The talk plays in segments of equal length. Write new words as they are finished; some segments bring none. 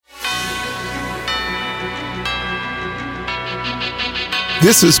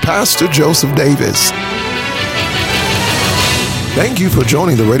This is Pastor Joseph Davis. Thank you for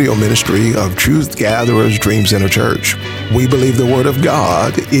joining the radio ministry of Truth Gatherers Dream Center Church. We believe the Word of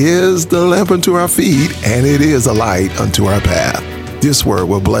God is the lamp unto our feet, and it is a light unto our path. This word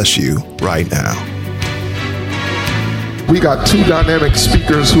will bless you right now. We got two dynamic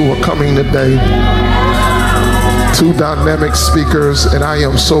speakers who are coming today. Two dynamic speakers, and I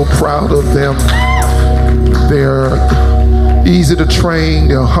am so proud of them. They're easy to train,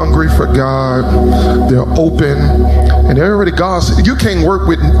 they're hungry for God, they're open, and they're already God's. You can't work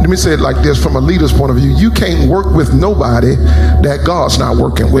with, let me say it like this from a leader's point of view, you can't work with nobody that God's not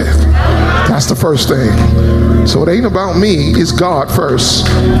working with. That's the first thing. So it ain't about me, it's God first.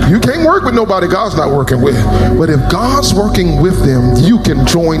 You can't work with nobody God's not working with. But if God's working with them, you can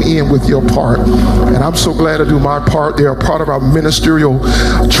join in with your part. And I'm so glad to do my part. They're a part of our ministerial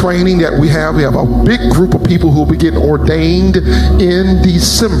training that we have. We have a big group of people who will be getting ordained in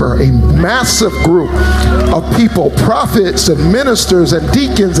December. A massive group of people, prophets and ministers and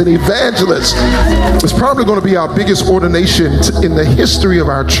deacons and evangelists. It's probably going to be our biggest ordination in the history of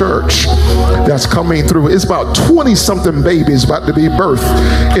our church that's coming through. It's about 20-something babies about to be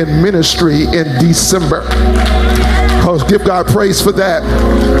birthed in ministry in December. Give God praise for that.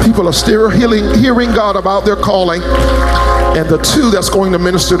 People are still hearing God about their calling. And the two that's going to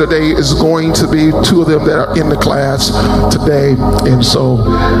minister today is going to be two of them that are in the class today. And so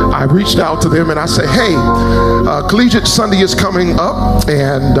I reached out to them and I said, hey, Collegiate Sunday is coming up,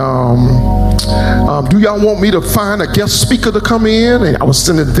 and do y'all want me to find a guest speaker to come in? And I was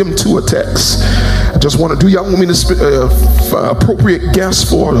sending them two a text. I just want to, do y'all want me to appropriate guests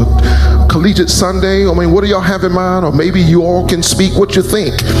for Collegiate Sunday? I mean, what do y'all have in mind? Or maybe you all can speak what you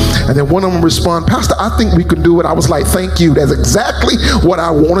think. And then one of them respond, Pastor, I think we can do it. I was like, thank you. That's exactly what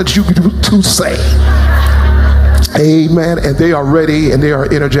I wanted you to say. Amen. And they are ready and they are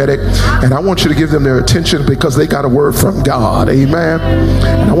energetic. And I want you to give them their attention because they got a word from God. Amen.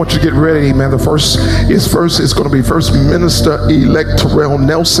 And I want you to get ready. Amen. The first is going to be First Minister-elect Terrell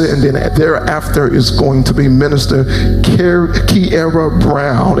Nelson. And then thereafter is going to be Minister Kiera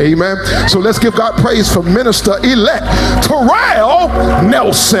Brown. Amen. So let's give God praise for Minister-elect Terrell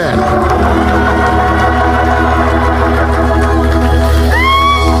Nelson.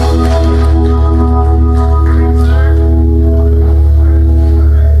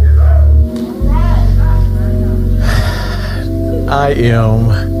 I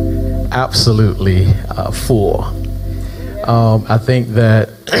am absolutely full. I think that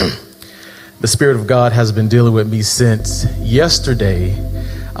the Spirit of God has been dealing with me since yesterday.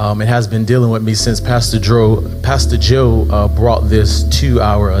 It has been dealing with me since Pastor Joe brought this to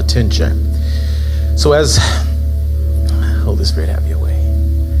our attention. So as Holy Spirit, have your way.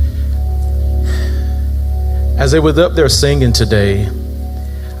 As they were up there singing today,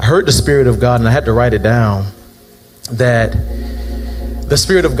 I heard the Spirit of God, and I had to write it down, that the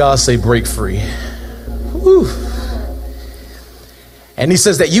Spirit of God say, break free. Woo. And he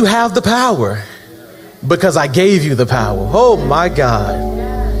says that you have the power because I gave you the power. Oh my God.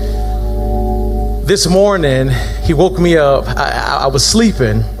 This morning, he woke me up. I was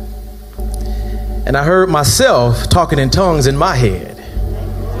sleeping and I heard myself talking in tongues in my head.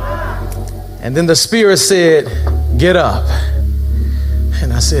 And then the Spirit said, get up.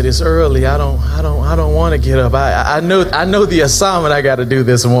 And I said, it's early. I don't want to get up. I know the assignment I got to do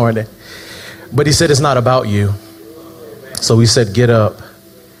this morning. But he said, it's not about you. So he said, get up.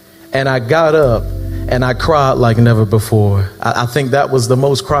 And I got up and I cried like never before. I think that was the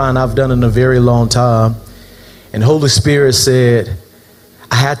most crying I've done in a very long time. And Holy Spirit said,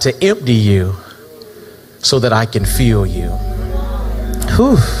 I had to empty you so that I can feel you.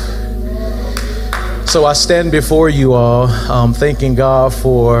 Whew. So I stand before you all, thanking God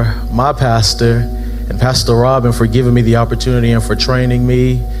for my pastor and Pastor Robin for giving me the opportunity and for training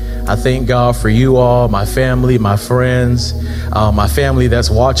me. I thank God for you all, my family, my friends, my family that's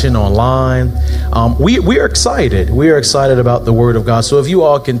watching online. We are excited. We are excited about the Word of God. So if you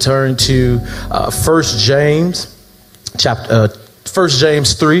all can turn to 1 James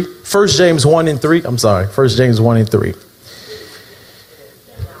 3, 1 James 1 and 3. I'm sorry, 1 James 1 and 3.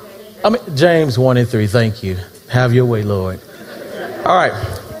 James 1 and 3, thank you. Have your way, Lord. All right.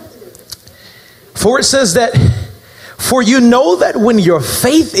 For it says that, for you know that when your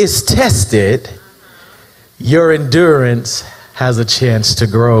faith is tested, your endurance has a chance to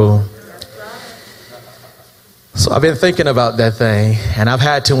grow. So I've been thinking about that thing, and I've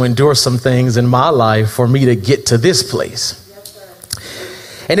had to endure some things in my life for me to get to this place.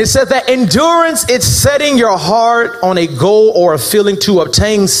 And it said that endurance is setting your heart on a goal or a feeling to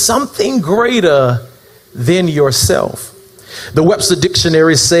obtain something greater than yourself. The Webster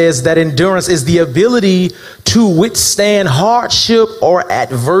Dictionary says that endurance is the ability to withstand hardship or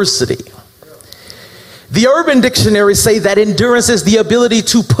adversity. The Urban Dictionary says that endurance is the ability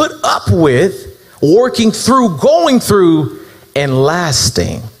to put up with, working through, going through, and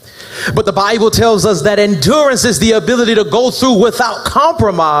lasting. But the Bible tells us that endurance is the ability to go through without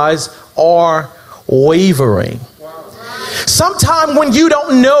compromise or wavering. Sometime when you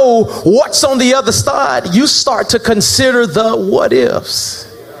don't know what's on the other side, you start to consider the what ifs,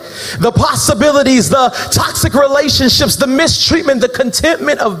 the possibilities, the toxic relationships, the mistreatment, the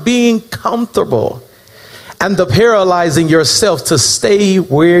contentment of being comfortable, and the paralyzing yourself to stay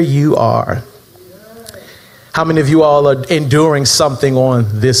where you are. How many of you all are enduring something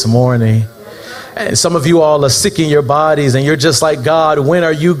on this morning? And some of you all are sick in your bodies and you're just like, God, when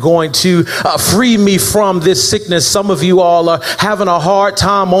are you going to free me from this sickness? Some of you all are having a hard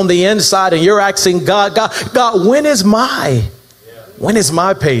time on the inside and you're asking God, when is my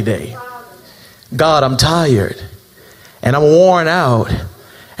payday? God, I'm tired and I'm worn out.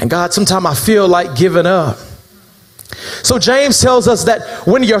 And God, sometimes I feel like giving up. So James tells us that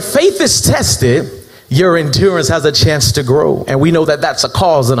when your faith is tested, your endurance has a chance to grow. And we know that that's a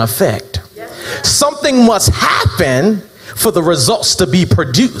cause and effect. Something must happen for the results to be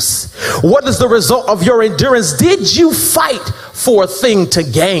produced. What is the result of your endurance? Did you fight for a thing to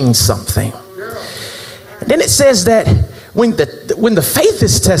gain something? And then it says that when the faith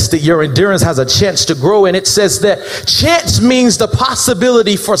is tested, your endurance has a chance to grow. And it says that chance means the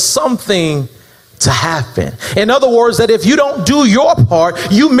possibility for something to happen. In other words, that if you don't do your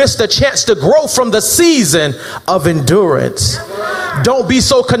part, you miss the chance to grow from the season of endurance. Don't be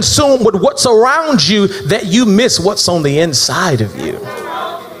so consumed with what's around you that you miss what's on the inside of you.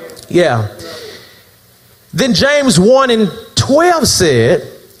 Yeah. Then James 1:12 said,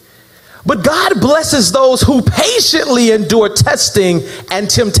 but God blesses those who patiently endure testing and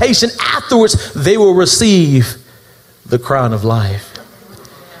temptation. Afterwards, they will receive the crown of life.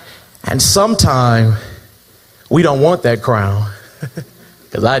 And sometime we don't want that crown,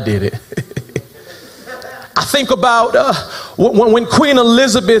 because I did it. I think about when Queen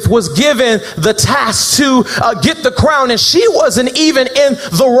Elizabeth was given the task to get the crown, and she wasn't even in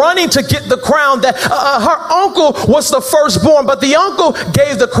the running to get the crown. That her uncle was the firstborn, but the uncle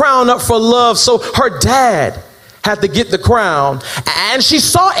gave the crown up for love, so her dad had to get the crown. And she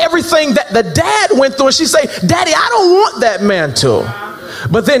saw everything that the dad went through, and she said, Daddy, I don't want that mantle.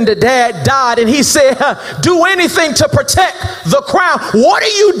 But then the dad died and he said, do anything to protect the crown. What are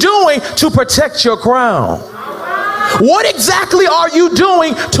you doing to protect your crown? What exactly are you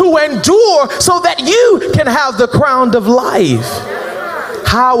doing to endure so that you can have the crown of life?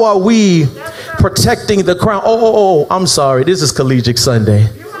 How are we protecting the crown? Oh, I'm sorry. This is Collegiate Sunday.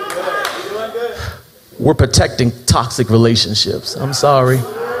 We're protecting toxic relationships. I'm sorry.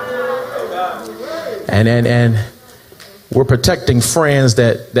 And we're protecting friends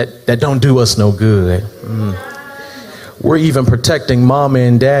that don't do us no good. We're even protecting mama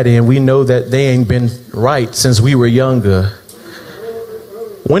and daddy, and we know that they ain't been right since we were younger.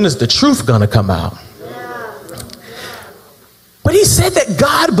 When is the truth gonna come out? But he said that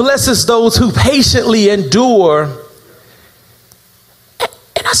God blesses those who patiently endure.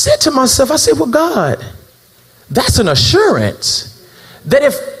 And I said to myself, well, God, that's an assurance that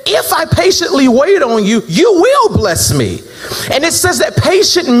if I patiently wait on you, you will bless me. And it says that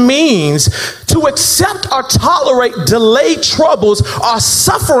patient means to accept or tolerate delayed troubles or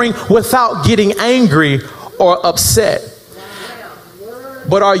suffering without getting angry or upset.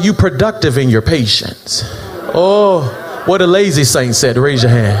 But are you productive in your patience? Oh, what a lazy saint said. Raise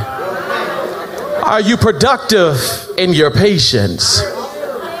your hand. Are you productive in your patience?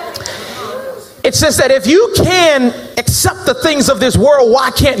 It says that if you can accept the things of this world,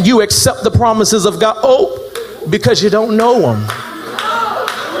 why can't you accept the promises of God? Oh, because you don't know them.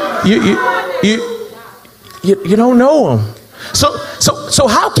 You don't know them. So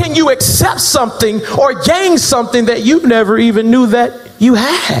how can you accept something or gain something that you never even knew that you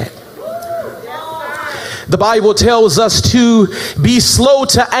had? The Bible tells us to be slow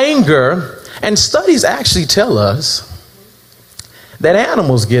to anger, and studies actually tell us that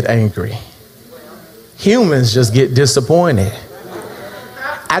animals get angry. Humans just get disappointed.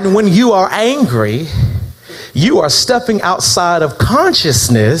 And when you are angry, you are stepping outside of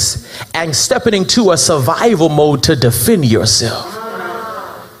consciousness and stepping into a survival mode to defend yourself.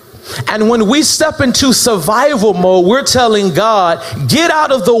 And when we step into survival mode, we're telling God, get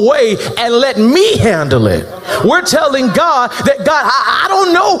out of the way and let me handle it. We're telling God that, God, I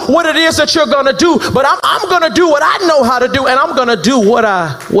don't know what it is that you're going to do, but I'm going to do what I know how to do, and I'm going to do what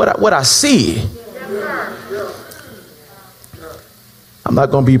I see. I'm not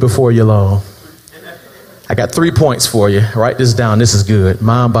going to be before you long. I got 3 points for you. Write this down. This is good.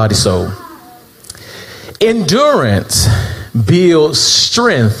 Mind, body, soul. Endurance builds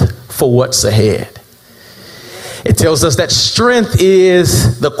strength for what's ahead. It tells us that strength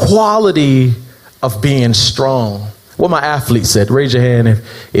is the quality of being strong. What my athlete said. Raise your hand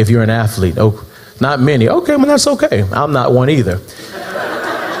if you're an athlete. Oh, not many. Okay, well, that's okay. I'm not one either.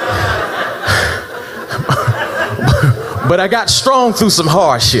 But I got strong through some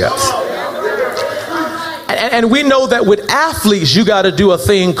hardships. And we know that with athletes, you got to do a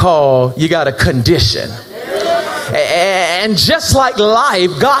thing called, you got to condition. And just like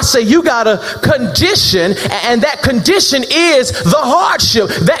life, God said you got to condition, and that condition is the hardship.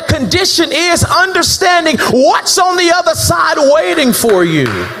 That condition is understanding what's on the other side waiting for you.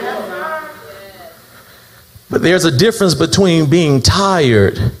 But there's a difference between being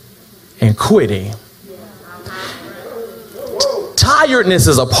tired and quitting. Tiredness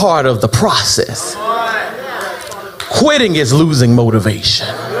is a part of the process. Quitting is losing motivation.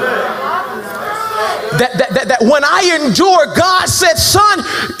 That when I endure, God said, son,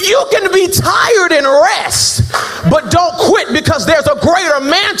 you can be tired and rest, but don't quit, because there's a greater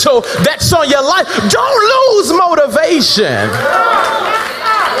mantle that's on your life. Don't lose motivation.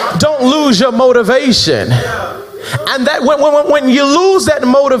 Don't lose your motivation. And that when you lose that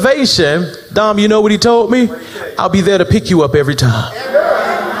motivation, Dom, you know what he told me? I'll be there to pick you up every time.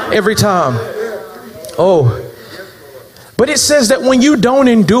 Every time. Oh. But it says that when you don't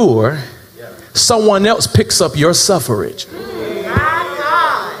endure, someone else picks up your suffrage.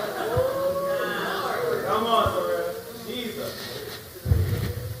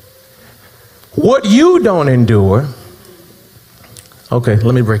 What you don't endure, okay,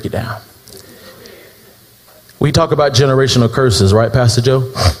 let me break it down. We talk about generational curses, right, Pastor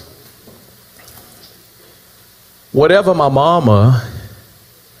Joe? Whatever my mama,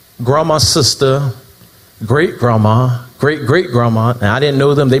 grandma's sister, great-grandma, great-great-grandma, and I didn't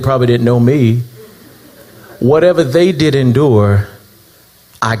know them, they probably didn't know me. Whatever they did endure,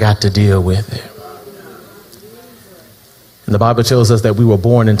 I got to deal with it. And the Bible tells us that we were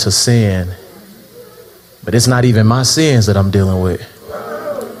born into sin, but it's not even my sins that I'm dealing with.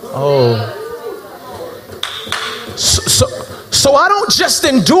 Oh. So I don't just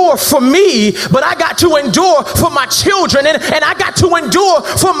endure for me, but I got to endure for my children, and I got to endure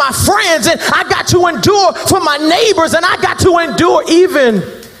for my friends, and I got to endure for my neighbors, and I got to endure even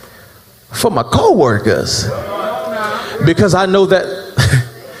for my co-workers, because I know that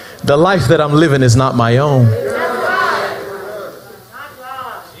the life that I'm living is not my own.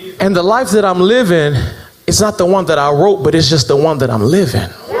 And the life that I'm living, it's not the one that I wrote, but it's just the one that I'm living.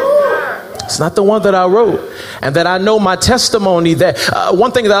 It's not the one that I wrote. And that I know my testimony, that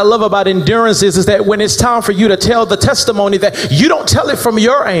one thing that I love about endurance is that when it's time for you to tell the testimony, that you don't tell it from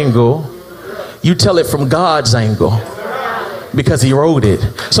your angle, you tell it from God's angle, because he wrote it.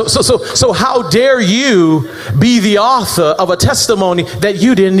 So how dare you be the author of a testimony that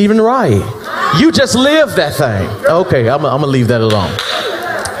you didn't even write? You just lived that thing. Okay, I'm gonna leave that alone.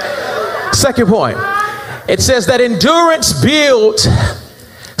 Second point, it says that endurance builds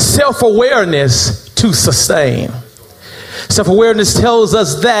self-awareness to sustain. Self-awareness tells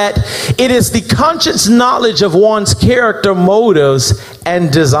us that it is the conscious knowledge of one's character, motives,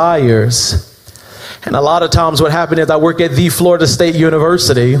 and desires. And a lot of times what happened is I work at the Florida State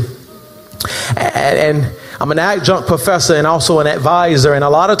University, and I'm an adjunct professor and also an advisor. And a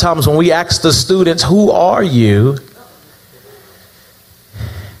lot of times when we ask the students, who are you?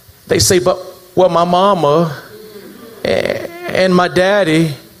 They say, well, my mama and my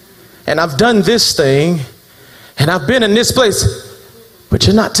daddy, and I've done this thing, and I've been in this place, but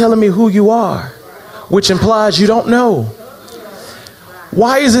you're not telling me who you are, which implies you don't know.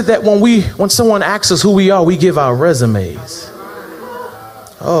 Why is it that when someone asks us who we are, we give our resumes?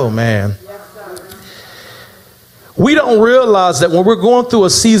 Oh, man. We don't realize that when we're going through a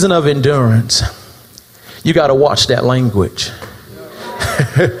season of endurance, you got to watch that language.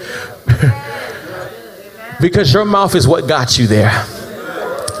 Because your mouth is what got you there.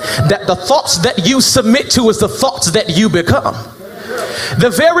 That the thoughts that you submit to is the thoughts that you become.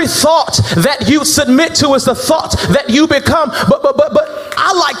 The very thought that you submit to is the thought that you become. But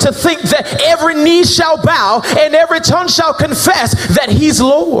I like to think that every knee shall bow and every tongue shall confess that he's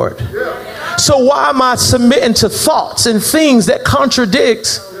Lord. So why am I submitting to thoughts and things that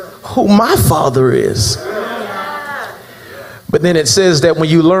contradict who my Father is? But then it says that when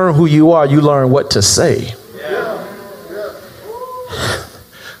you learn who you are, you learn what to say.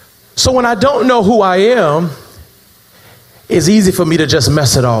 So when I don't know who I am, it's easy for me to just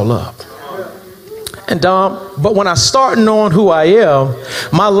mess it all up. And but when I start knowing who I am,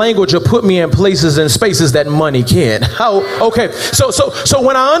 my language will put me in places and spaces that money can't. Okay. So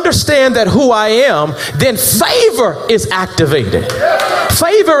when I understand that who I am, then favor is activated.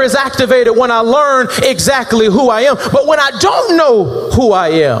 Favor is activated when I learn exactly who I am. But when I don't know who I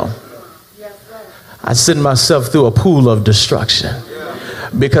am, I send myself through a pool of destruction.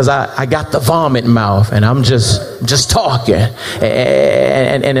 Because I got the vomit mouth and I'm just talking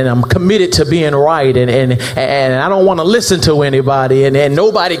and I'm committed to being right and I don't want to listen to anybody and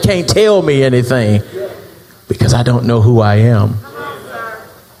nobody can't tell me anything because I don't know who I am.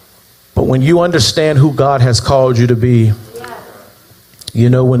 But when you understand who God has called you to be, you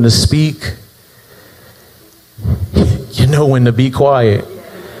know when to speak, you know when to be quiet,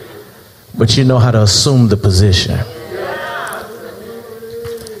 but you know how to assume the position.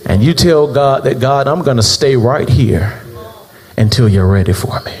 And you tell God that, God, I'm going to stay right here until you're ready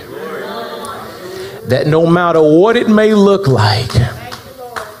for me. That no matter what it may look like,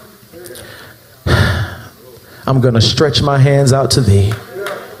 I'm going to stretch my hands out to thee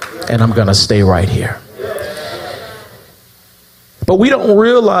and I'm going to stay right here. But we don't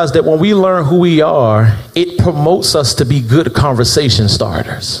realize that when we learn who we are, it promotes us to be good conversation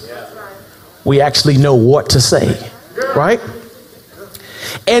starters. We actually know what to say, right?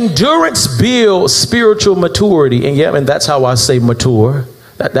 Endurance builds spiritual maturity. And that's how I say mature.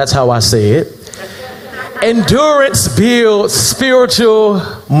 That's how I say it. Endurance builds spiritual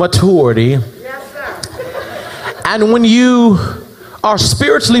maturity. And when you are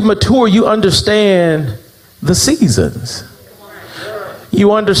spiritually mature, you understand the seasons.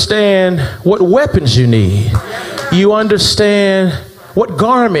 You understand what weapons you need. You understand what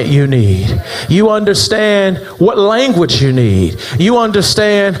garment you need. You understand what language you need. You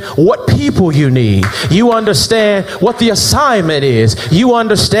understand what people you need. You understand what the assignment is. You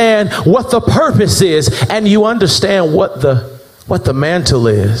understand what the purpose is. And you understand what the mantle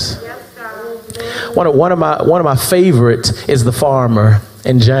is. One of my favorites is the farmer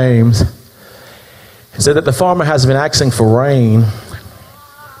in James. He said that the farmer has been asking for rain.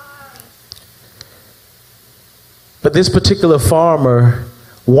 But this particular farmer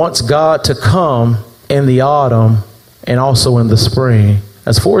wants God to come in the autumn and also in the spring.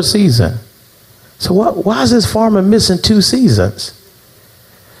 That's 4 seasons. So why is this farmer missing 2 seasons?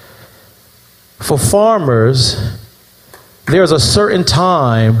 For farmers, there's a certain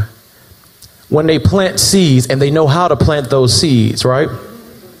time when they plant seeds and they know how to plant those seeds, right?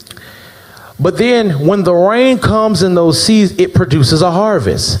 But then when the rain comes in those seeds, it produces a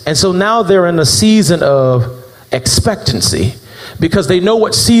harvest. And so now they're in a season of expectancy because they know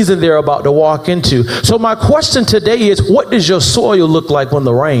what season they're about to walk into. So my question today is, what does your soil look like when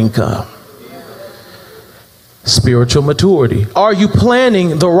the rain comes? Spiritual maturity. Are you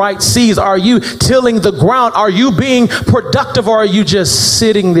planting the right seeds? Are you tilling the ground? Are you being productive, or are you just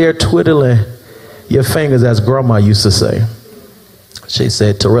sitting there twiddling your fingers, as grandma used to say? She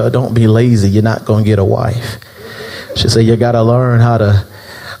said, Terrell, don't be lazy. You're not going to get a wife. She said, you got to learn how to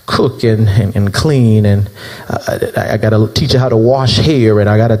cook and clean, and I got to teach you how to wash hair, and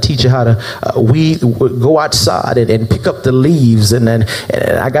I got to teach you how to go outside and pick up the leaves, and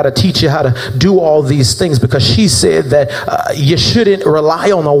I got to teach you how to do all these things, because she said that you shouldn't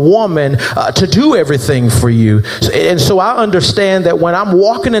rely on a woman to do everything for you. And so I understand that when I'm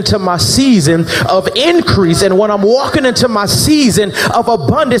walking into my season of increase, and when I'm walking into my season of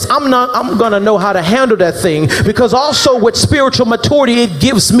abundance, I'm going to know how to handle that thing, because also with spiritual maturity, it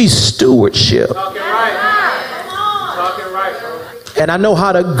gives me stewardship. Talking right, bro. And I know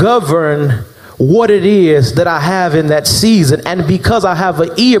how to govern what it is that I have in that season. And because I have an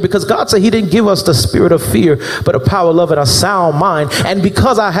ear, because God said he didn't give us the spirit of fear, but a power, love, and a sound mind. And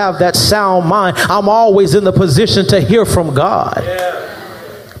because I have that sound mind, I'm always in the position to hear from God.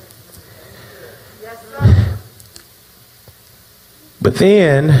 But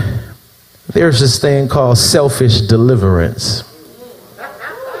then there's this thing called selfish deliverance.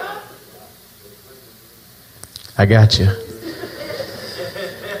 I got you.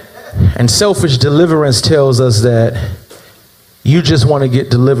 And selfish deliverance tells us that you just want to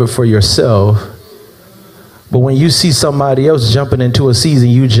get delivered for yourself. But when you see somebody else jumping into a season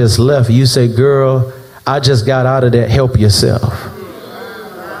you just left, you say, girl, I just got out of that. Help yourself.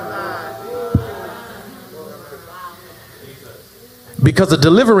 Because the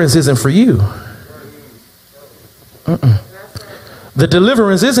deliverance isn't for you. The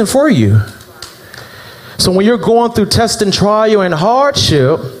deliverance isn't for you. So when you're going through test and trial and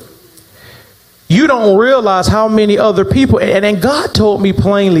hardship, you don't realize how many other people, and God told me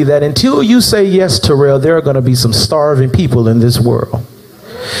plainly that until you say yes, Terrell, there are going to be some starving people in this world.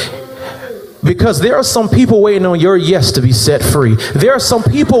 Because there are some people waiting on your yes to be set free. There are some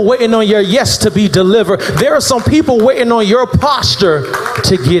people waiting on your yes to be delivered. There are some people waiting on your posture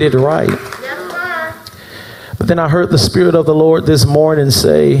to get it right. But then I heard the Spirit of the Lord this morning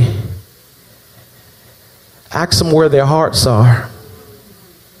say, ask them where their hearts are.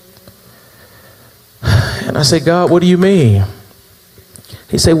 And I said, God, what do you mean?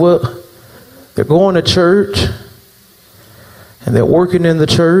 He said, well, they're going to church and they're working in the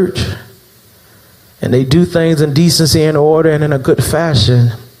church and they do things in decency and order and in a good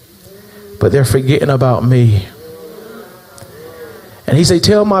fashion, but they're forgetting about me. And he said,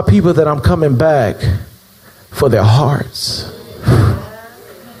 tell my people that I'm coming back for their hearts.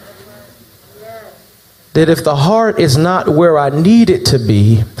 That if the heart is not where I need it to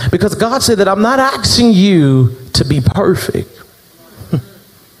be, because God said that I'm not asking you to be perfect,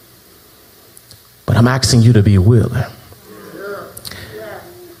 but I'm asking you to be willing.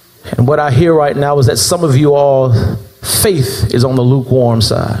 And what I hear right now is that some of you all, faith is on the lukewarm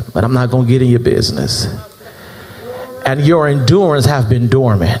side, but I'm not going to get in your business. And your endurance have been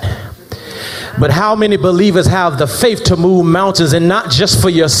dormant. But how many believers have the faith to move mountains, and not just for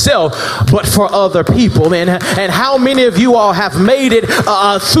yourself, but for other people? And how many of you all have made it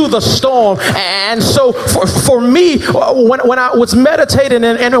through the storm? And so for me, when I was meditating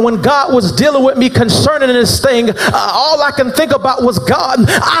and when God was dealing with me concerning this thing, all I can think about was God.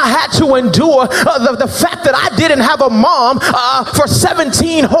 I had to endure the fact that I didn't have a mom for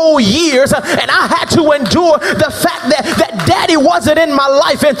 17 whole years. And I had to endure the fact that daddy wasn't in my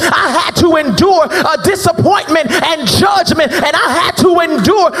life. And I had to endure disappointment and judgment, and I had to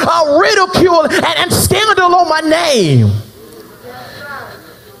endure ridicule and scandal on my name.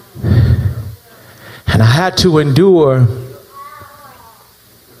 And I had to endure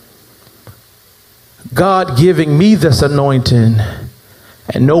God giving me this anointing,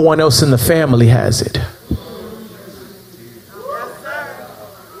 and no one else in the family has it.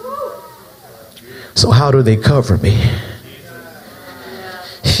 So how do they cover me?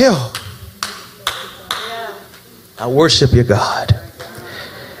 Yo. I worship you, God.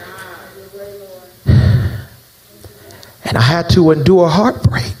 And I had to endure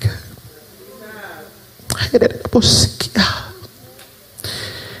heartbreak.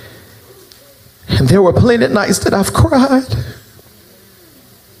 And there were plenty of nights that I've cried.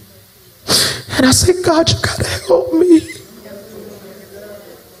 And I said, God, you gotta help me.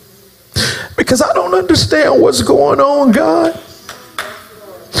 Because I don't understand what's going on, God.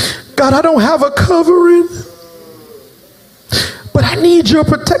 God, I don't have a covering. But I need your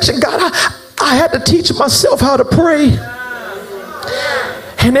protection. God, I had to teach myself how to pray.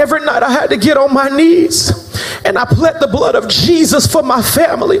 And every night I had to get on my knees. And I pled the blood of Jesus for my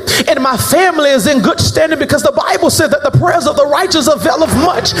family. And my family is in good standing because the Bible said that the prayers of the righteous availeth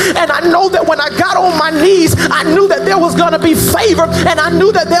much. And I know that when I got on my knees, I knew that there was going to be favor. And I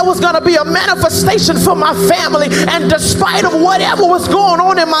knew that there was going to be a manifestation for my family. And despite of whatever was going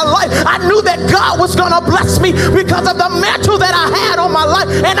on in my life, I knew that God was going to bless me because of the mantle that I had on my life.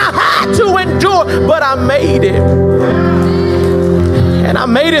 And I had to endure, but I made it. And I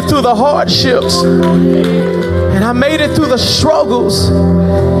made it through the hardships. And I made it through the struggles.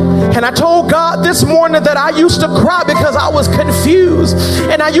 And I told God this morning that I used to cry because I was confused.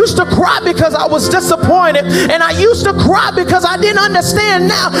 And I used to cry because I was disappointed. And I used to cry because I didn't understand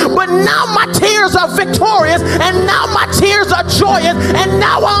now. But now my tears are victorious. And now my tears are joyous. And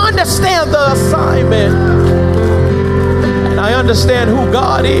now I understand the assignment. And I understand who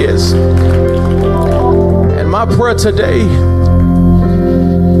God is. And my prayer today,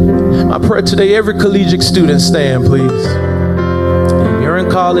 every collegiate student stand, please. If you're in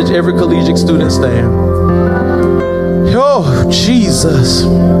college, every collegiate student stand. Oh, Jesus.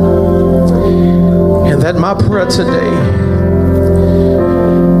 And that my prayer today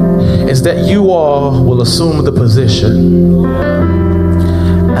is that you all will assume the position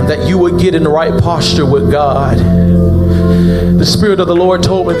and that you would get in the right posture with God. The Spirit of the Lord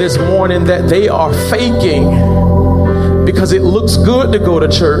told me this morning that they are faking because it looks good to go to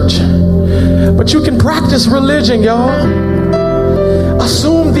church. But you can practice religion, y'all.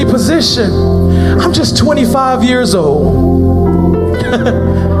 Assume the position. I'm just 25 years old.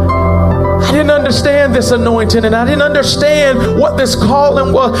 I didn't understand this anointing and I didn't understand what this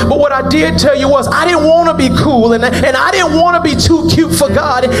calling was. But what I did tell you was I didn't want to be cool and I didn't want to be too cute for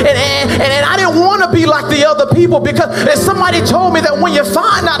God. And I didn't want to be like the other people because somebody told me that when you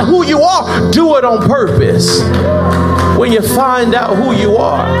find out who you are, do it on purpose. When you find out who you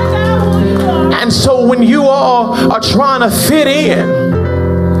are. And so when you all are trying to fit in,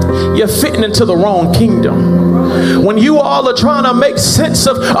 you're fitting into the wrong kingdom. When you all are trying to make sense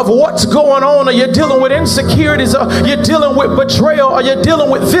of what's going on, or you're dealing with insecurities, or you're dealing with betrayal, or you're dealing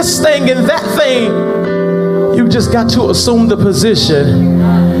with this thing and that thing, you just got to assume the position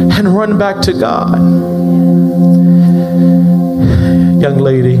and run back to God. Young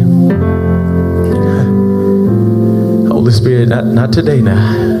lady, Holy Spirit, not today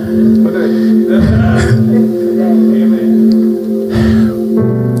now.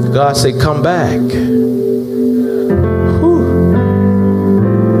 God said, come back. Whew.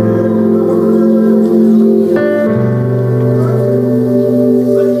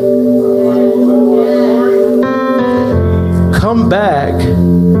 Come back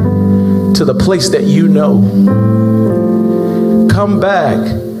to the place that you know. Come back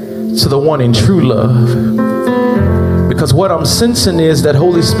to the one in true love. Because what I'm sensing is that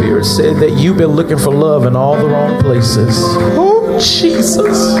Holy Spirit said that you've been looking for love in all the wrong places. Oh,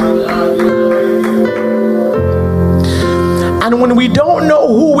 Jesus. And when we don't know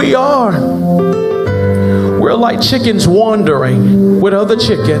who we are, we're like chickens wandering with other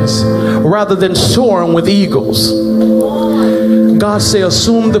chickens rather than soaring with eagles. God say,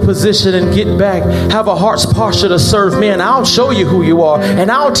 assume the position and get back. Have a heart's posture to serve me, and I'll show you who you are, and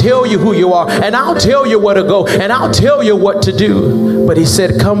I'll tell you who you are, and I'll tell you where to go, and I'll tell you what to do. But he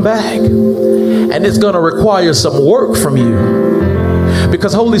said, come back. And it's going to require some work from you.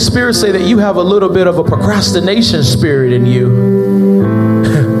 Because Holy Spirit say that you have a little bit of a procrastination spirit in you.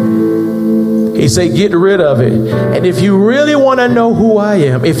 He said, get rid of it. And if you really want to know who I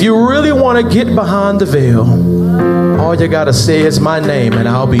am, if you really want to get behind the veil, all you got to say is my name and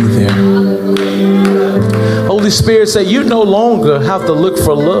I'll be there. Holy Spirit said, you no longer have to look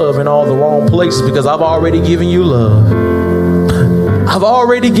for love in all the wrong places because I've already given you love. I've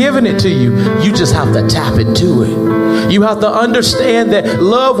already given it to you. You just have to tap into it. You have to understand that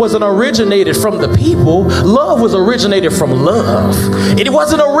love wasn't originated from the people. Love was originated from love. It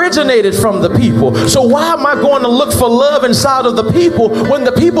wasn't originated from the people. So why am I going to look for love inside of the people when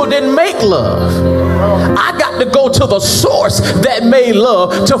the people didn't make love? I got to go to the source that made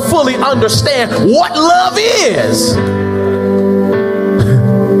love to fully understand what love is.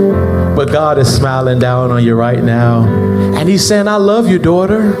 But God is smiling down on you right now. And he's saying, I love you,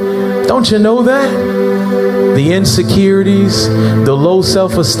 daughter. Don't you know that? The insecurities, the low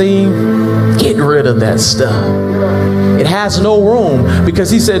self-esteem, get rid of that stuff. It has no room, because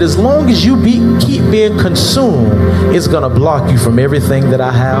he said, as long as you keep being consumed, it's going to block you from everything that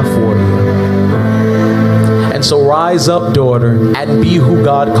I have for you. And so rise up, daughter, and be who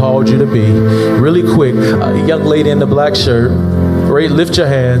God called you to be. Really quick, a young lady in the black shirt. Ray, lift your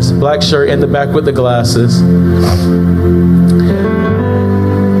hands. Black shirt in the back with the glasses.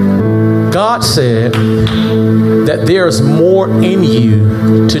 God said that there's more in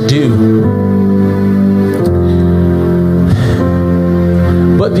you to do.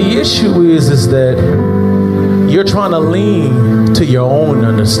 But the issue is that you're trying to lean to your own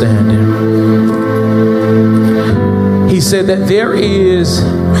understanding. He said that there is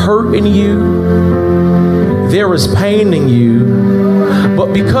hurt in you, there is pain in you,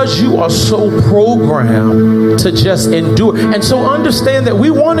 but because you are so programmed to just endure, and so understand that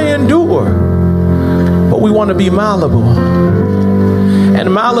we want to endure, but we want to be malleable.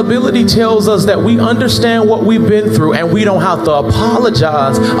 And malleability tells us that we understand what we've been through, and we don't have to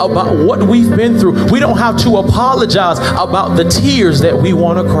apologize about what we've been through. We don't have to apologize about the tears that we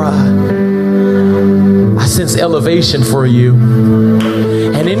want to cry. I sense elevation for you,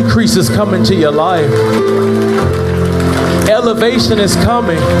 and increase is coming to your life. Elevation is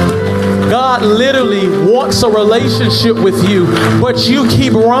coming. God literally wants a relationship with you, but you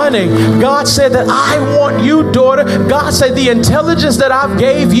keep running. God said that I want you, daughter. God said the intelligence that I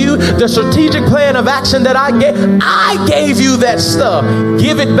gave you, the strategic plan of action that I gave you that stuff.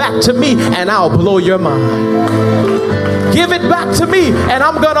 Give it back to me and I'll blow your mind. Give it back to me and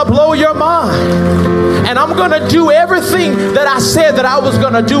I'm going to blow your mind. And I'm going to do everything that I said that I was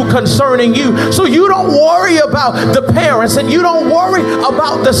going to do concerning you. So you don't worry about the parents, and you don't worry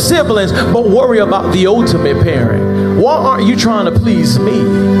about the siblings, but worry about the ultimate parent. Why aren't you trying to please me?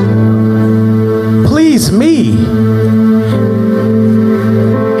 Please me.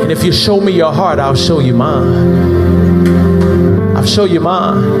 And if you show me your heart, I'll show you mine. I'll show you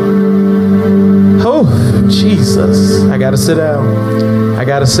mine. Oh, Jesus. I got to sit down. I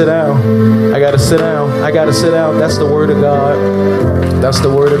got to sit down. I got to sit down. I got to sit down. That's the word of God. That's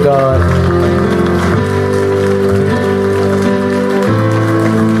the word of God.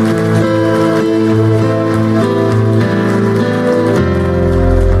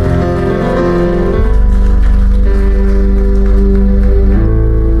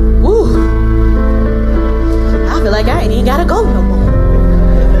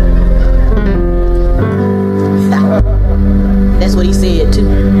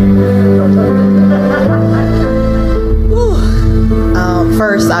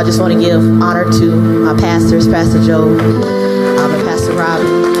 I just want to give honor to my pastors, Pastor Joe and Pastor Robin.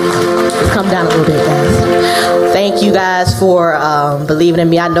 Just come down a little bit, guys. Thank you guys for believing in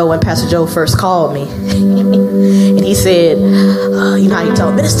me. I know when Pastor Joe first called me, and he said, you know how he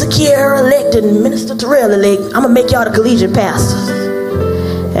told Minister Kiera elect and Minister Terrell elect, I'm going to make y'all the collegiate pastors.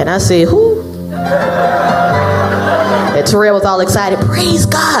 And I said, who? And Terrell was all excited. Praise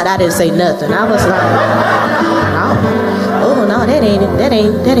God. I didn't say nothing. I was like, oh no, that ain't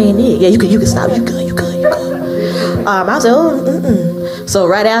it. Yeah, you can stop. You good. I said, oh. So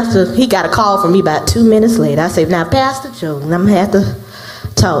right after, he got a call from me about 2 minutes later. I said, now Pastor Joe, I'm gonna have to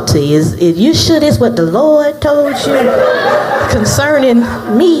talk to you. Is you sure this what the Lord told you concerning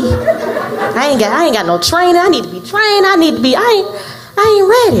me? I ain't got no training. I need to be trained. I ain't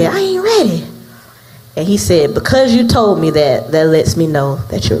ready. And he said, because you told me that lets me know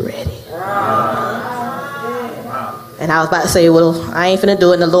that you're ready. And I was about to say, well, I ain't finna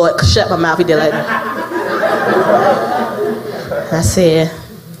do it. And the Lord shut my mouth. He did like that. I said,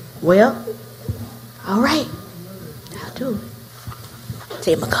 well, all right, I'll do it.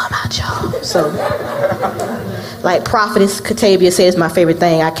 Say, I'm gonna come out, y'all. So, like Prophetess Katavia says, my favorite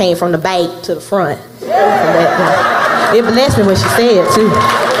thing, I came from the back to the front. It blessed me when she said, too.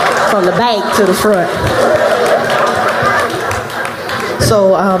 From the back to the front.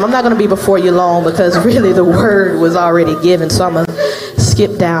 So I'm not going to be before you long because really the word was already given. So I'm going to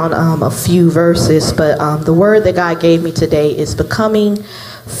skip down a few verses. But the word that God gave me today is becoming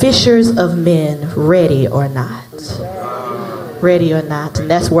fishers of men, ready or not. Ready or not. And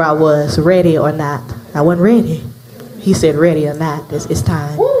that's where I was, ready or not. I wasn't ready. He said ready or not. It's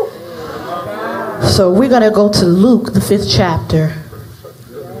time. So we're going to go to Luke, the 5th chapter.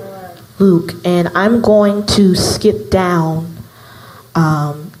 Luke, and I'm going to skip down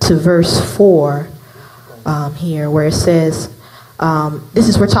to verse 4 here, where it says,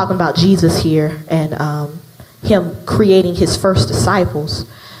 we're talking about Jesus here and him creating his first disciples.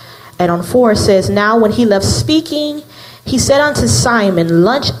 And on 4 it says, now when he left speaking, he said unto Simon,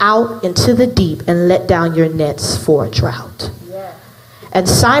 launch out into the deep and let down your nets for a drought. Yeah. And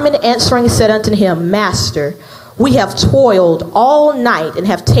Simon answering said unto him, Master, we have toiled all night and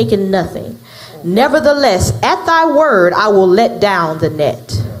have taken nothing. Nevertheless, at thy word, I will let down the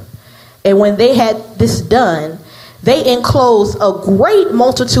net. And when they had this done, they enclosed a great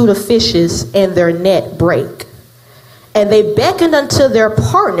multitude of fishes, and their net brake. And they beckoned unto their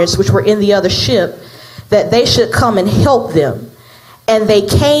partners, which were in the other ship, that they should come and help them. And they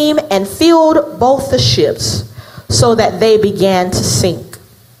came and filled both the ships, so that they began to sink.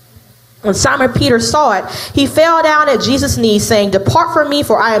 When Simon Peter saw it, he fell down at Jesus' knees, saying, depart from me,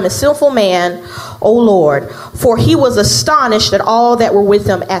 for I am a sinful man, O Lord. For he was astonished at all that were with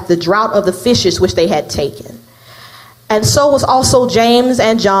him at the draught of the fishes which they had taken. And so was also James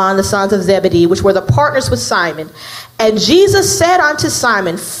and John, the sons of Zebedee, which were the partners with Simon. And Jesus said unto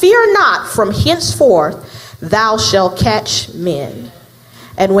Simon, fear not, from henceforth thou shalt catch men.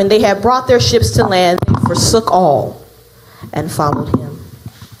 And when they had brought their ships to land, they forsook all and followed him.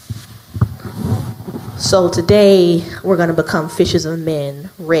 So today we're going to become fishers of men,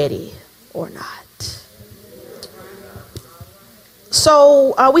 ready or not.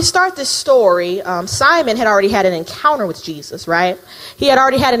 So we start this story. Simon had already had an encounter with Jesus, right? He had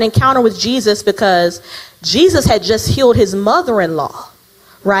already had an encounter with Jesus because Jesus had just healed his mother-in-law,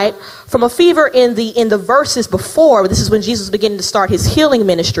 right? From a fever in the verses before. This is when Jesus was beginning to start his healing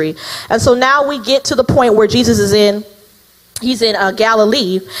ministry. And so now we get to the point where Jesus is in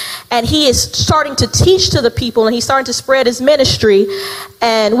Galilee, and he is starting to teach to the people, and he's starting to spread his ministry.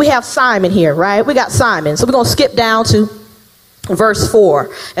 And we have Simon here, right? We got Simon. So we're going to skip down to verse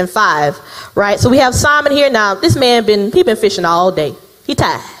 4 and 5, right? So we have Simon here. Now, this man he been fishing all day. He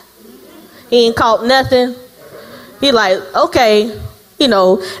tired. He ain't caught nothing. He like, okay,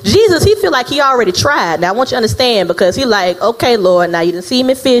 Jesus, he feel like he already tried. Now, I want you to understand, because he like, okay, Lord, now you done see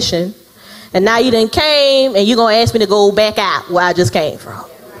me fishing. And now you done came and you're going to ask me to go back out where I just came from.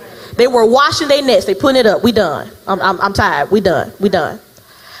 They were washing their nets. They putting it up. We done. I'm tired. We done.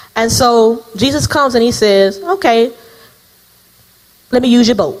 And so Jesus comes and he says, okay, let me use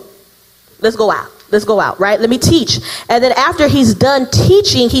your boat. Let's go out, right? Let me teach. And then after he's done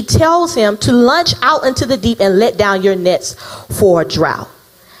teaching, he tells him to launch out into the deep and let down your nets for a drought.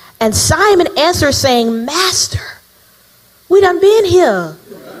 And Simon answers saying, Master, we done been here.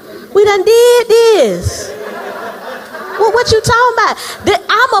 We done did this. Well, what you talking about?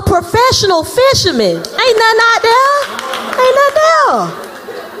 I'm a professional fisherman. Ain't nothing out there.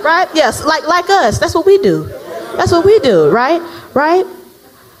 Right? Yes, like us. That's what we do. Right?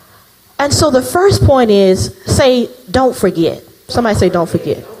 And so the first point is, say, don't forget. Somebody say, don't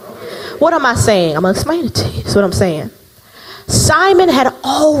forget. What am I saying? I'm going to explain it to you. That's what I'm saying. Simon had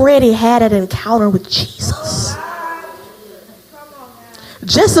already had an encounter with Jesus.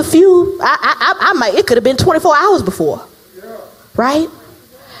 Just a few, it could have been 24 hours before. Right?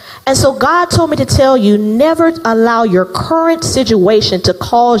 And so God told me to tell you, never allow your current situation to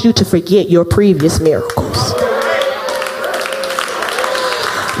cause you to forget your previous miracles.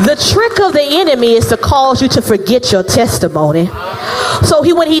 The trick of the enemy is to cause you to forget your testimony. So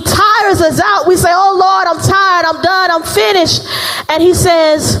when he tires us out, we say, oh Lord, I'm tired, I'm done, I'm finished. And he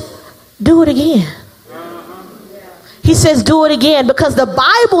says, do it again. He says, do it again, because the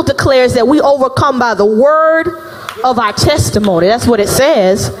Bible declares that we overcome by the word of our testimony. That's what it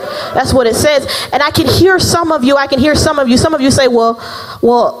says. That's what it says. And I can hear some of you say,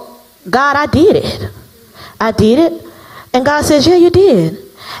 well, God, I did it. I did it. And God says, yeah, you did.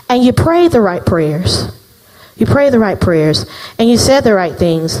 And you prayed the right prayers. You prayed the right prayers. And you said the right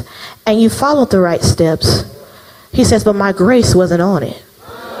things. And you followed the right steps. He says, but my grace wasn't on it.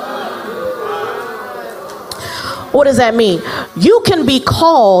 What does that mean? You can be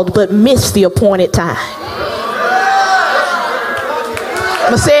called but miss the appointed time.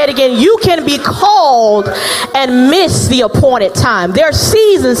 I'm going to say it again. You can be called and miss the appointed time. There are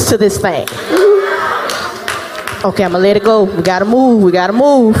seasons to this thing. Okay, I'm going to let it go. We got to move. We got to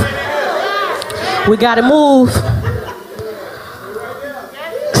move. We got to move.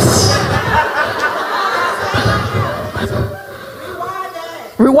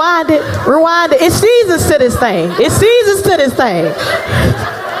 Rewind it. Rewind it. It's seasons to this thing. It's seasons to this thing.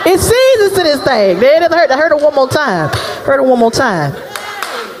 It's seasons to this thing. I heard it one more time. Heard it one more time.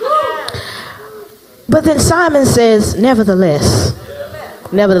 But then Simon says, nevertheless.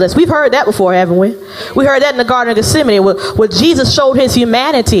 Nevertheless. We've heard that before, haven't we? We heard that in the Garden of Gethsemane where Jesus showed his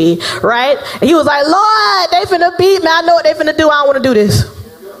humanity, right? And he was like, Lord, they finna beat me. I know what they finna do. I don't want to do this.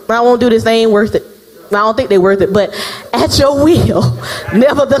 I won't do this. They ain't worth it. I don't think they're worth it, but at your will,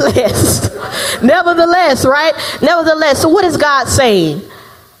 nevertheless. Nevertheless, right? Nevertheless. So what is God saying?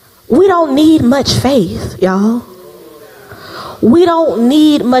 We don't need much faith, y'all. We don't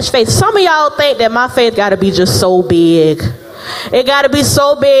need much faith. Some of y'all think that my faith got to be just so big. It got to be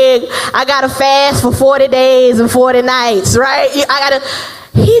so big. I got to fast for 40 days and 40 nights, right?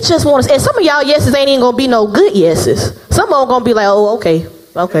 He just wants, and some of y'all yeses ain't even going to be no good yeses. Some of them going to be like, oh, okay,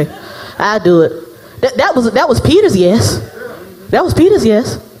 I'll do it. That was Peter's yes. That was Peter's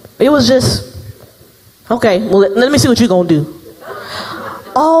yes. It was just, okay, well, let me see what you're going to do.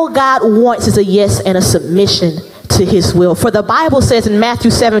 All God wants is a yes and a submission to his will. For the Bible says in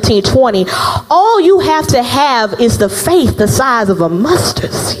Matthew 17:20, all you have to have is the faith the size of a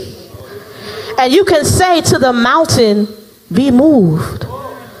mustard seed. And you can say to the mountain, be moved.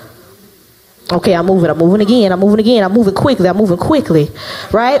 Okay, I'm moving again, I'm moving quickly,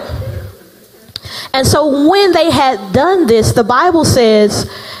 right? And so when they had done this, the Bible says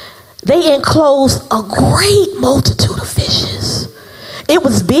they enclosed a great multitude of fishes. It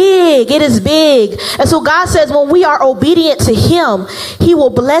was big. It is big. And so God says when we are obedient to him, he will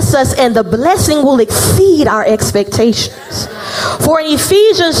bless us and the blessing will exceed our expectations. For in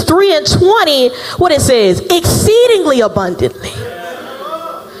Ephesians 3:20, what it says, exceedingly abundantly.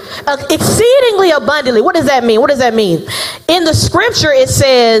 Exceedingly abundantly. What does that mean? What does that mean? In the scripture, it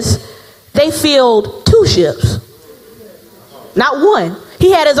says they filled 2 ships. Not one.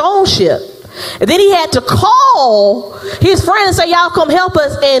 He had his own ship. And then he had to call his friend and say, y'all come help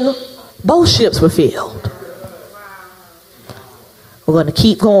us. And both ships were filled. We're going to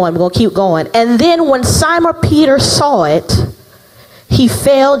keep going. We're going to keep going. And then when Simon Peter saw it, he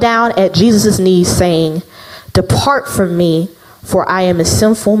fell down at Jesus' knees saying, depart from me, for I am a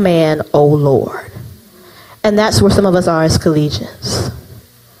sinful man, O Lord. And that's where some of us are as collegians.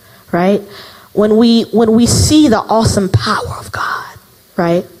 Right? When we see the awesome power of God,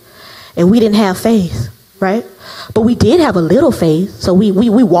 right? And we didn't have faith, right? But we did have a little faith. So we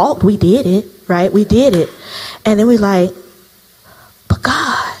walked, we did it, right? We did it. And then we're like, but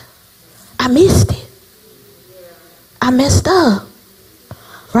God, I missed it. I messed up,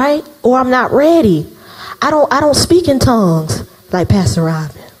 right? Or I'm not ready. I don't speak in tongues like Pastor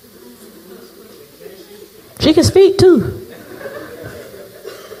Robin. She can speak too.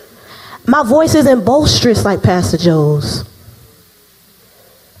 My voice isn't boisterous like Pastor Joe's.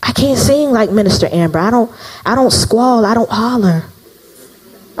 I can't sing like Minister Amber. I don't squall. I don't holler.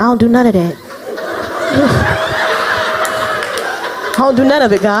 I don't do none of that. I don't do none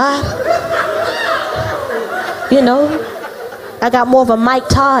of it, God. You know, I got more of a Mike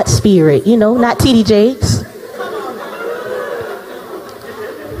Todd spirit, you know, not T.D. Jakes.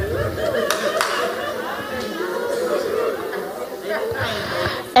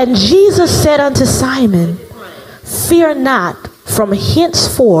 And Jesus said unto Simon, fear not, from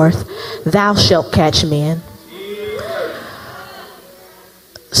henceforth thou shalt catch men.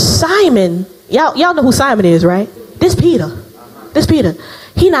 Simon, y'all know who Simon is, right? This Peter.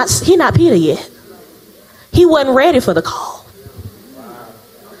 He not Peter yet. He wasn't ready for the call.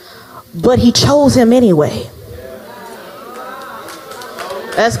 But he chose him anyway.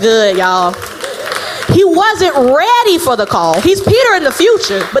 That's good, y'all. He wasn't ready for the call. He's Peter in the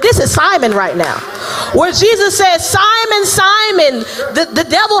future, but this is Simon right now. Where Jesus says, Simon, Simon, the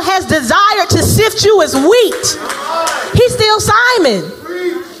devil has desired to sift you as wheat. He's still Simon.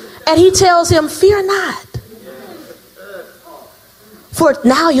 And he tells him, fear not. For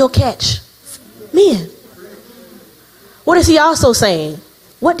now you'll catch men. What is he also saying?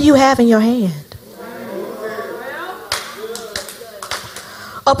 What do you have in your hand?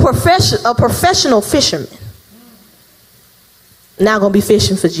 A professional fisherman now gonna be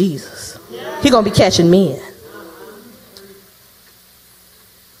fishing for Jesus. He gonna be catching men.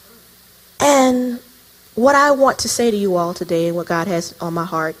 And what I want to say to you all today, and what God has on my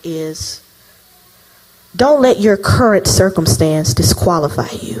heart, is don't let your current circumstance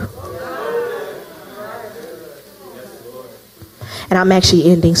disqualify you. And I'm actually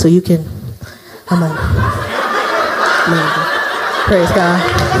ending, so you can come on. Praise God.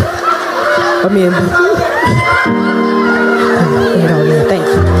 Amen. Thank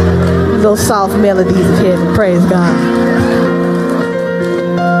you. Those soft melodies of heaven. Praise God.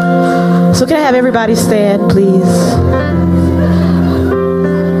 So can I have everybody stand, please?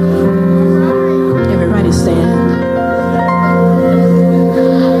 Everybody stand.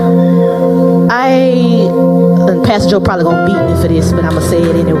 And Pastor Joe probably gonna beat me for this, but I'm gonna say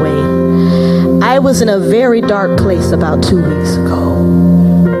it anyway. I was in a very dark place about 2 weeks ago.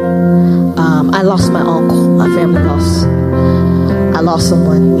 I lost my uncle. My family lost. I lost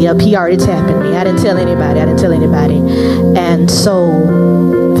someone. Yep, he already tapping me. I didn't tell anybody. And so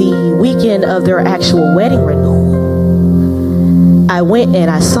the weekend of their actual wedding renewal, I went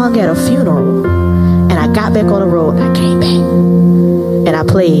and I sung at a funeral, and I got back on the road and I came back and I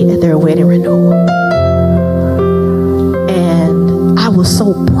played at their wedding renewal. And I was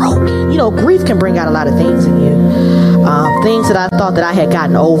so broken. You know, grief can bring out a lot of things in you. Things that I thought that I had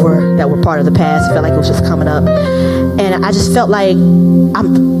gotten over that were part of the past. It felt like it was just coming up. And I just felt like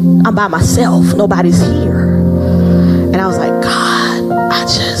I'm by myself. Nobody's here. And I was like, God, I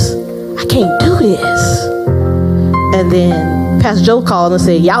can't do this. And then Pastor Joe called and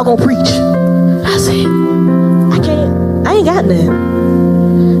said, y'all gonna preach. I said, I ain't got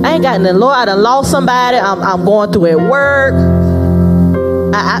nothing. Lord, I done lost somebody. I'm going through at work.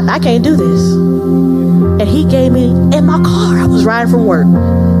 I can't do this. And he gave me in my car. I was riding from work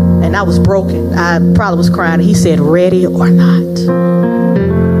and I was broken. I probably was crying. He said, ready or not.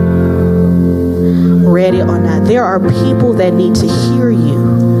 Ready or not. There are people that need to hear you.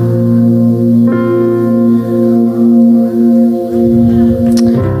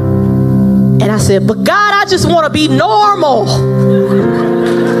 And I said, but God, I just want to be normal.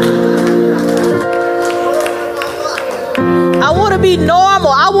 I want to be normal.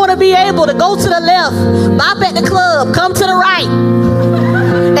 I want to be able to go to the left, bop at the club, come to the right,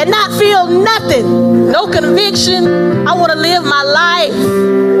 and not feel nothing. No conviction. I want to live my life.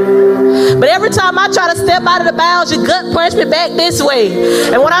 But every time I try to step out of the bounds, your gut punch me back this way.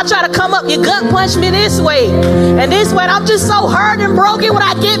 And when I try to come up, your gut punch me this way. And this way, and I'm just so hurt and broken when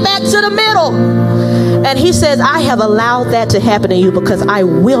I get back to the middle. And he says, I have allowed that to happen to you because I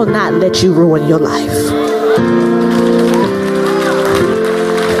will not let you ruin your life.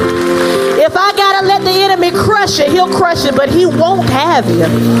 If I gotta let the enemy crush it, he'll crush it, but he won't have you.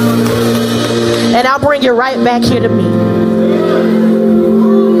 And I'll bring you right back here to me.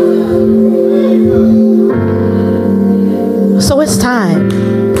 So it's time,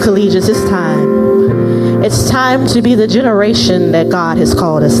 collegians, it's time. It's time to be the generation that God has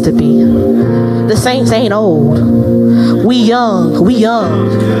called us to be. The saints ain't old. We young.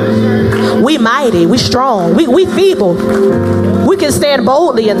 We mighty, we strong, we feeble. We can stand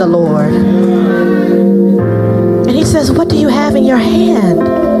boldly in the Lord. And he says, what do you have in your hand?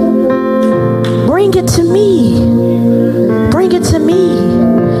 Bring it to me. Bring it to me.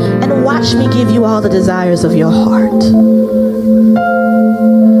 And watch me give you all the desires of your heart.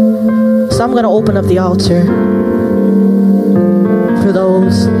 So I'm going to open up the altar for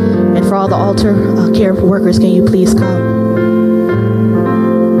those, and for all the altar care workers, can you please come?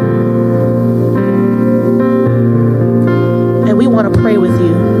 We want to pray with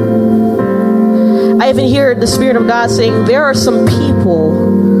you. I even hear the Spirit of God saying there are some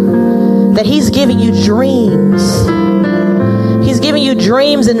people that he's giving you dreams. He's given you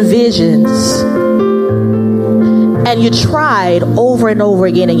dreams and visions, and you tried over and over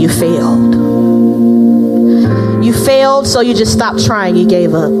again and you failed. You failed, so you just stopped trying. You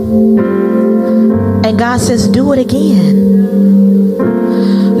gave up. And God says, do it again.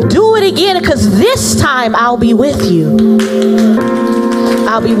 Do it again, because this time I'll be with you.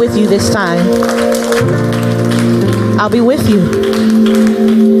 I'll be with you this time. I'll be with you.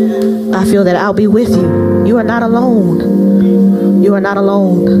 I feel that I'll be with you. You are not alone. You are not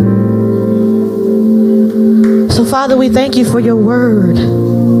alone. So, Father, we thank you for your word.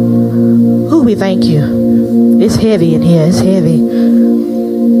 Ooh, we thank you. It's heavy in here. It's heavy.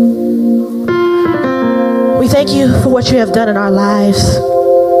 We thank you for what you have done in our lives.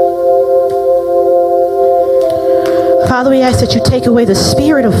 Father, we ask that you take away the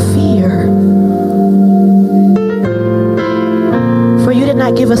spirit of fear. For you did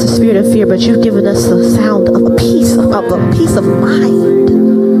not give us a spirit of fear, but you've given us the sound of a peace of mind.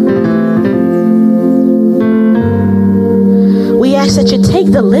 We ask that you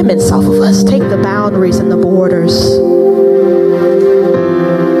take the limits off of us, take the boundaries and the borders.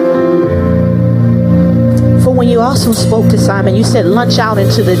 For when you also spoke to Simon, you said, launch out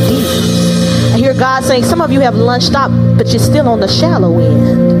into the deep. I hear God saying, some of you have launched out, but you're still on the shallow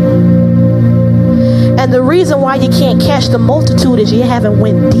end. And the reason why you can't catch the multitude is you haven't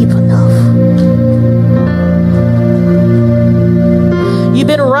went deep enough. You've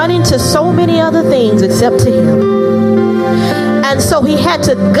been running to so many other things except to him. And so he had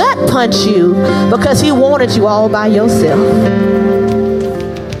to gut punch you because he wanted you all by yourself.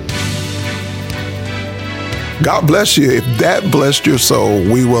 God bless you. If that blessed your soul,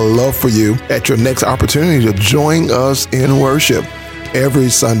 we will love for you at your next opportunity to join us in worship every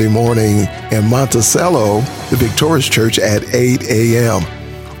Sunday morning in Monticello, the Victorious Church at 8 a.m.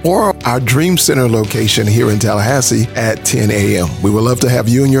 or our Dream Center location here in Tallahassee at 10 a.m. We would love to have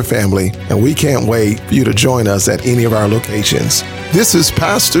you and your family, and we can't wait for you to join us at any of our locations. This is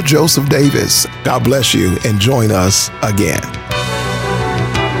Pastor Joseph Davis. God bless you, and join us again.